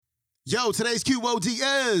Yo, today's QOD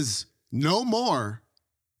is no more,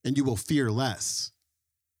 and you will fear less.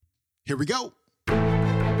 Here we go.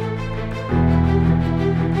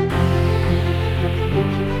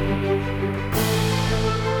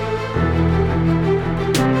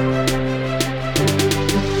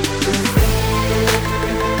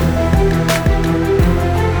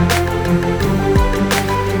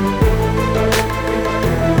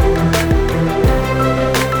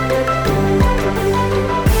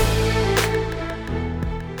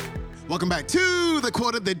 Welcome back to the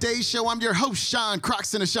Quote of the Day Show. I'm your host, Sean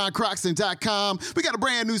Croxton of SeanCroxton.com. We got a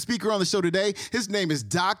brand new speaker on the show today. His name is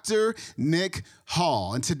Dr. Nick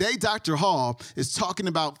Hall. And today, Dr. Hall is talking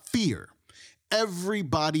about fear.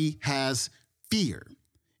 Everybody has fear.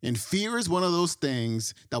 And fear is one of those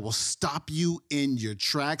things that will stop you in your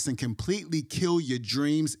tracks and completely kill your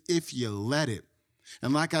dreams if you let it.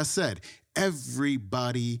 And like I said,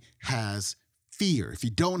 everybody has fear. If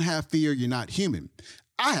you don't have fear, you're not human.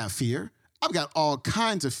 I have fear. I've got all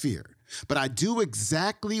kinds of fear, but I do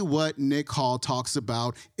exactly what Nick Hall talks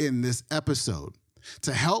about in this episode.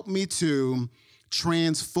 To help me to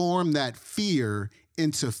transform that fear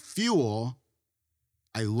into fuel,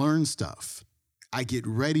 I learn stuff. I get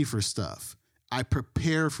ready for stuff. I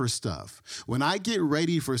prepare for stuff. When I get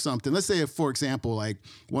ready for something, let's say, if, for example, like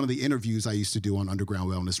one of the interviews I used to do on Underground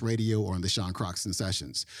Wellness Radio or on the Sean Croxton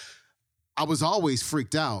Sessions, I was always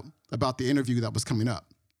freaked out about the interview that was coming up.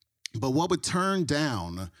 But what would turn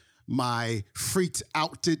down my freaked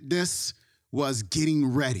outedness was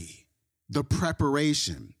getting ready, the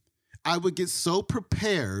preparation. I would get so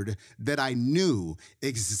prepared that I knew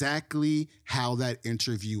exactly how that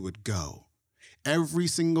interview would go. Every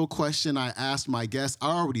single question I asked my guests,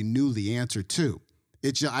 I already knew the answer to.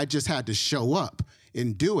 I just had to show up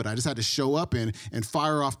and do it. I just had to show up and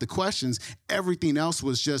fire off the questions. Everything else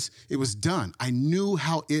was it was done. I knew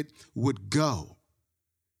how it would go.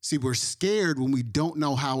 See, we're scared when we don't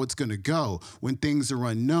know how it's going to go, when things are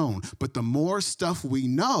unknown. But the more stuff we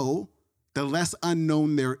know, the less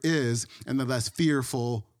unknown there is and the less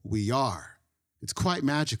fearful we are. It's quite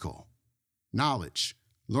magical. Knowledge,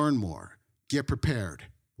 learn more, get prepared,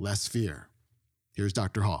 less fear. Here's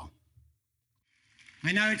Dr. Hall.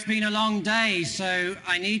 I know it's been a long day, so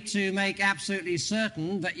I need to make absolutely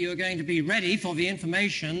certain that you are going to be ready for the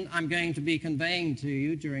information I'm going to be conveying to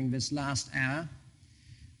you during this last hour.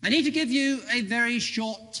 I need to give you a very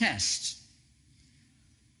short test.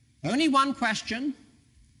 Only one question,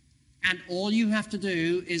 and all you have to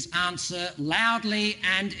do is answer loudly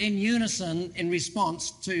and in unison in response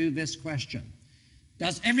to this question.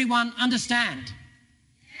 Does everyone understand?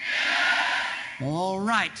 Yeah. All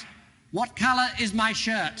right. What color is my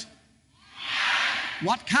shirt? White.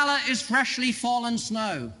 What color is freshly fallen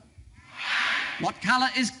snow? White. What color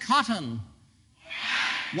is cotton?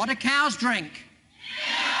 White. What do cows drink?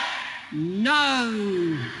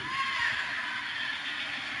 No.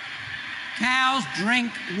 Cows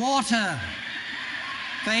drink water.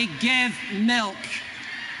 They give milk.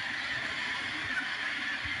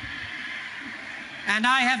 And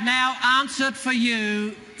I have now answered for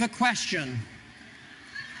you the question.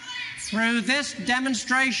 Through this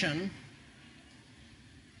demonstration,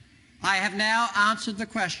 I have now answered the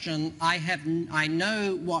question. I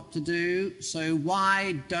know what to do, so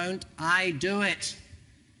why don't I do it?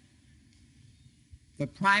 The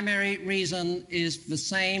primary reason is the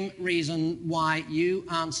same reason why you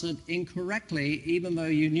answered incorrectly, even though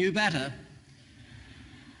you knew better,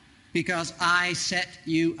 because I set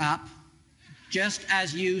you up just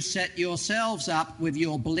as you set yourselves up with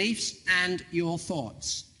your beliefs and your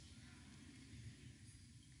thoughts.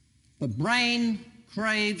 The brain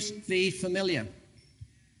craves the familiar.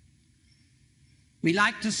 We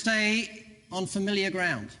like to stay on familiar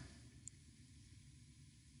ground.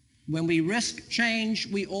 When we risk change,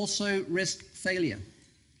 we also risk failure.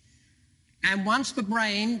 And once the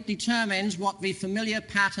brain determines what the familiar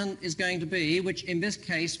pattern is going to be, which in this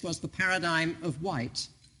case was the paradigm of white,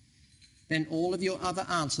 then all of your other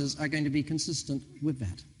answers are going to be consistent with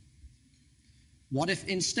that. What if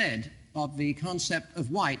instead of the concept of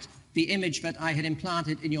white, the image that I had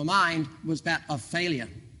implanted in your mind was that of failure,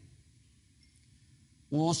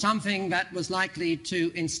 or something that was likely to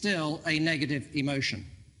instill a negative emotion?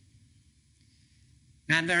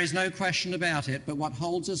 And there is no question about it, but what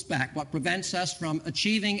holds us back, what prevents us from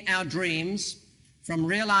achieving our dreams, from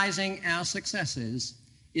realizing our successes,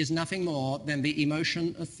 is nothing more than the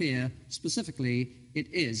emotion of fear. Specifically,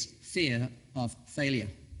 it is fear of failure.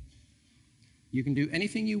 You can do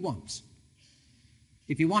anything you want.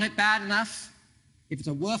 If you want it bad enough, if it's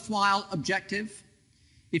a worthwhile objective,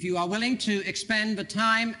 if you are willing to expend the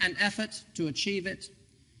time and effort to achieve it,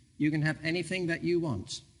 you can have anything that you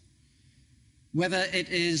want. Whether it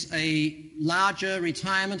is a larger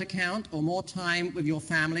retirement account or more time with your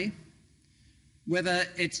family, whether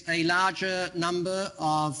it's a larger number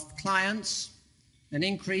of clients, an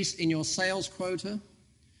increase in your sales quota,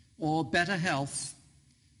 or better health,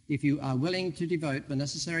 if you are willing to devote the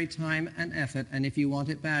necessary time and effort, and if you want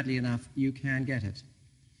it badly enough, you can get it.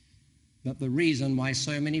 But the reason why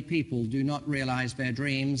so many people do not realize their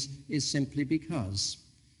dreams is simply because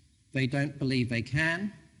they don't believe they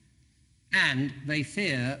can, and they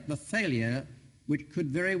fear the failure which could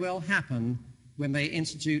very well happen when they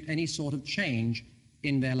institute any sort of change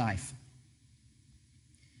in their life.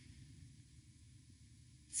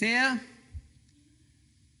 Fear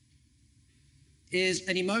is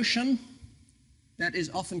an emotion that is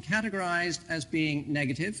often categorized as being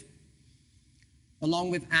negative, along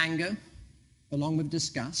with anger, along with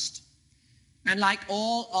disgust. And like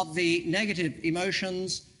all of the negative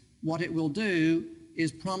emotions, what it will do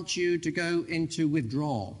is prompt you to go into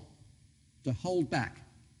withdrawal, to hold back.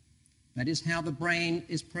 That is how the brain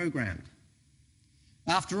is programmed.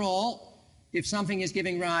 After all, if something is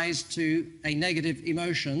giving rise to a negative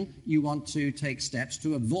emotion, you want to take steps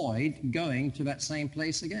to avoid going to that same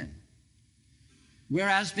place again.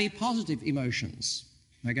 Whereas the positive emotions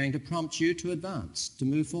are going to prompt you to advance, to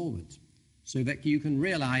move forward, so that you can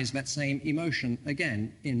realize that same emotion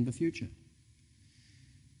again in the future.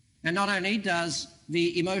 And not only does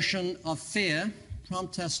the emotion of fear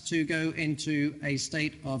prompt us to go into a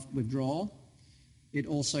state of withdrawal, it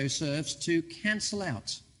also serves to cancel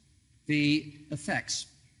out the effects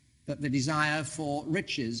that the desire for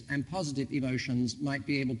riches and positive emotions might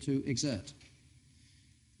be able to exert.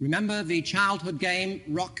 Remember the childhood game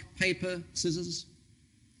rock, paper, scissors?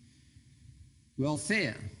 Well,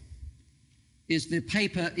 fear is the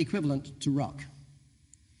paper equivalent to rock.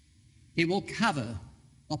 It will cover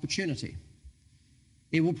opportunity.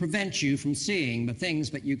 It will prevent you from seeing the things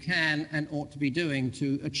that you can and ought to be doing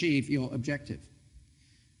to achieve your objective.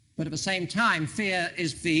 But at the same time, fear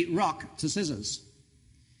is the rock to scissors.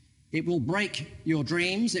 It will break your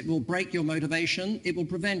dreams, it will break your motivation, it will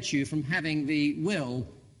prevent you from having the will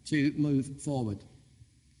to move forward.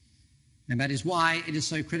 And that is why it is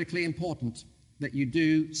so critically important that you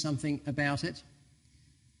do something about it.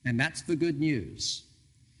 And that's the good news.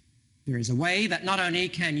 There is a way that not only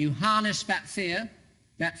can you harness that fear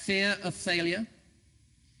of failure,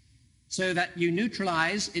 so that you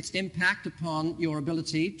neutralize its impact upon your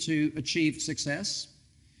ability to achieve success,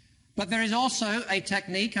 but there is also a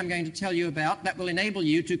technique I'm going to tell you about that will enable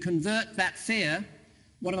you to convert that fear,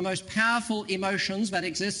 one of the most powerful emotions that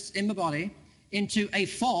exists in the body, into a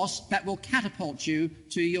force that will catapult you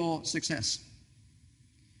to your success.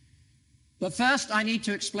 But first, I need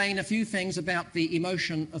to explain a few things about the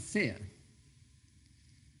emotion of fear.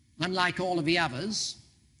 Unlike all of the others,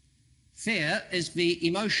 fear is the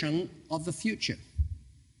emotion of the future.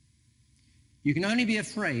 You can only be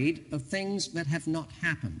afraid of things that have not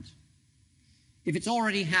happened. If it's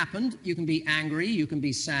already happened, you can be angry, you can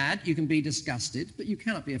be sad, you can be disgusted, but you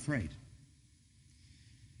cannot be afraid.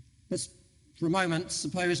 Let's, for a moment,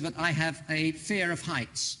 suppose that I have a fear of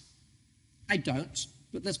heights. I don't,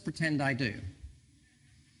 but let's pretend I do.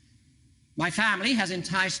 My family has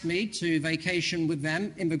enticed me to vacation with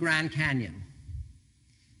them in the Grand Canyon.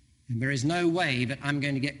 And there is no way that I'm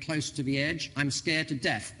going to get close to the edge. I'm scared to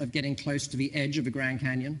death of getting close to the edge of the Grand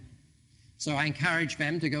Canyon. So I encourage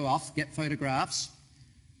them to go off, get photographs.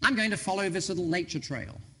 I'm going to follow this little nature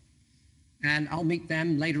trail. And I'll meet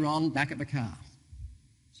them later on back at the car.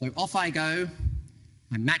 So off I go.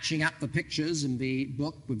 I'm matching up the pictures in the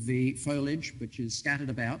book with the foliage which is scattered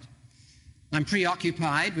about. I'm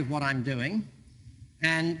preoccupied with what I'm doing.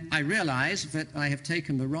 And I realize that I have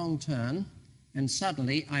taken the wrong turn. And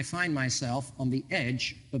suddenly I find myself on the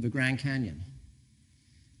edge of the Grand Canyon.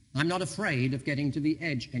 I'm not afraid of getting to the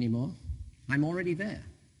edge anymore. I'm already there.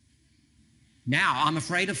 Now I'm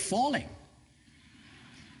afraid of falling.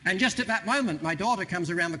 And just at that moment, my daughter comes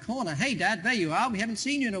around the corner. Hey, Dad, there you are. We haven't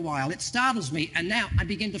seen you in a while. It startles me, and now I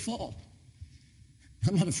begin to fall.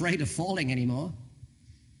 I'm not afraid of falling anymore.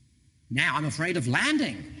 Now I'm afraid of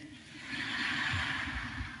landing.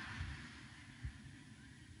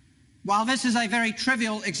 While this is a very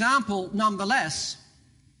trivial example, nonetheless,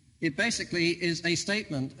 it basically is a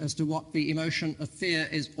statement as to what the emotion of fear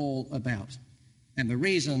is all about. And the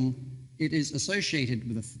reason it is associated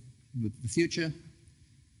with the future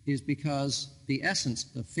is because the essence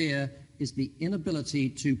of fear is the inability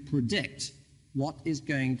to predict what is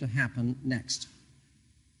going to happen next.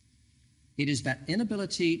 It is that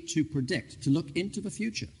inability to predict, to look into the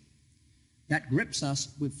future, that grips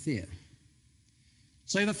us with fear.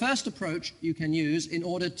 So the first approach you can use in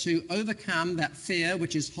order to overcome that fear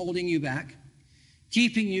which is holding you back,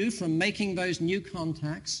 keeping you from making those new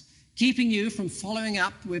contacts, keeping you from following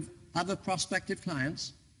up with other prospective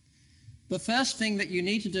clients, the first thing that you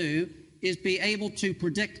need to do is be able to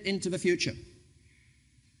predict into the future.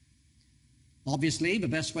 Obviously, the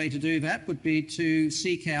best way to do that would be to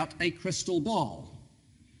seek out a crystal ball.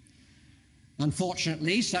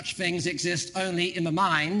 Unfortunately, such things exist only in the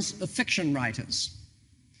minds of fiction writers.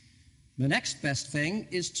 The next best thing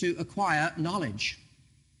is to acquire knowledge.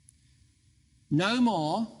 Know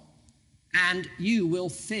more, and you will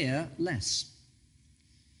fear less.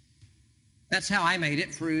 That's how I made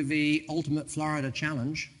it through the Ultimate Florida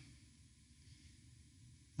Challenge.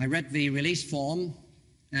 I read the release form,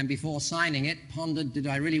 and before signing it, pondered, did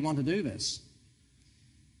I really want to do this?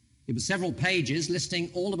 It was several pages listing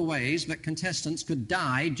all of the ways that contestants could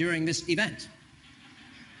die during this event.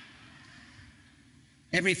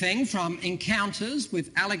 Everything from encounters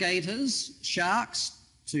with alligators, sharks,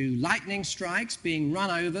 to lightning strikes, being run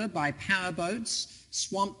over by powerboats,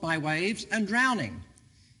 swamped by waves, and drowning.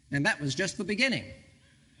 And that was just the beginning.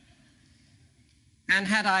 And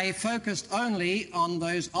had I focused only on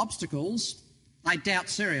those obstacles, I doubt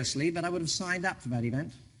seriously that I would have signed up for that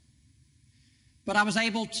event. But I was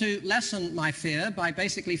able to lessen my fear by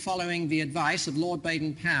basically following the advice of Lord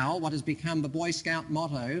Baden-Powell, what has become the Boy Scout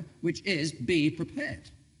motto, which is, be prepared.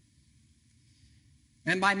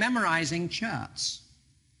 And by memorizing charts,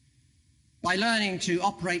 by learning to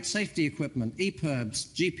operate safety equipment,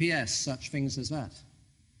 EPIRBs, GPS, such things as that,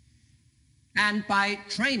 and by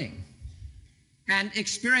training and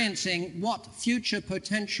experiencing what future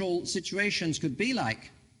potential situations could be like,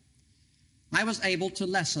 I was able to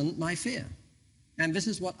lessen my fear. And this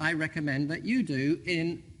is what I recommend that you do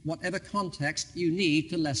in whatever context you need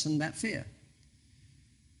to lessen that fear.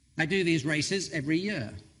 I do these races every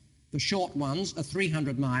year. The short ones are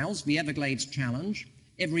 300 miles, the Everglades Challenge.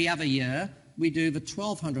 Every other year, we do the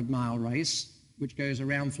 1,200-mile race, which goes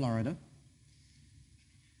around Florida.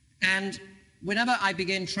 And whenever I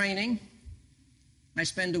begin training, I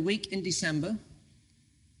spend a week in December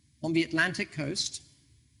on the Atlantic coast,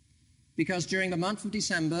 because during the month of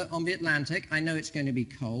December on the Atlantic, I know it's going to be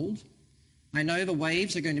cold. I know the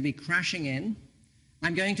waves are going to be crashing in.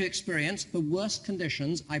 I'm going to experience the worst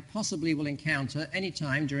conditions I possibly will encounter any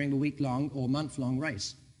time during the week-long or month-long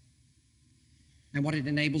race. And what it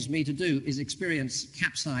enables me to do is experience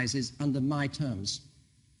capsizes under my terms.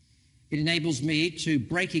 It enables me to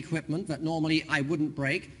break equipment that normally I wouldn't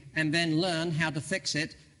break, and then learn how to fix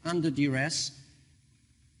it under duress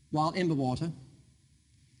while in the water.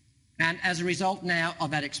 And as a result now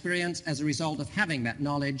of that experience, as a result of having that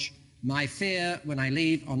knowledge, my fear when I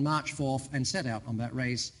leave on March 4th and set out on that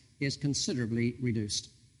race is considerably reduced.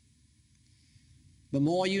 The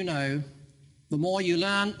more you know, the more you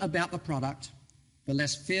learn about the product, the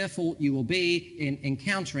less fearful you will be in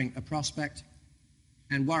encountering a prospect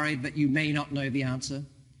and worried that you may not know the answer.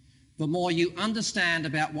 The more you understand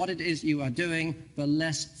about what it is you are doing, the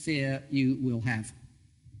less fear you will have.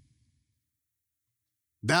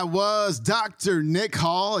 That was Dr. Nick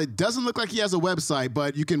Hall. It doesn't look like he has a website,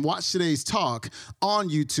 but you can watch today's talk on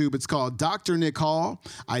YouTube. It's called Dr. Nick Hall.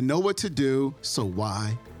 I know what to do, so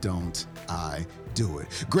why don't I do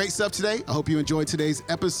it? Great stuff today. I hope you enjoyed today's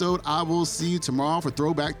episode. I will see you tomorrow for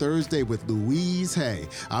Throwback Thursday with Louise Hay.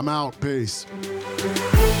 I'm out. Peace.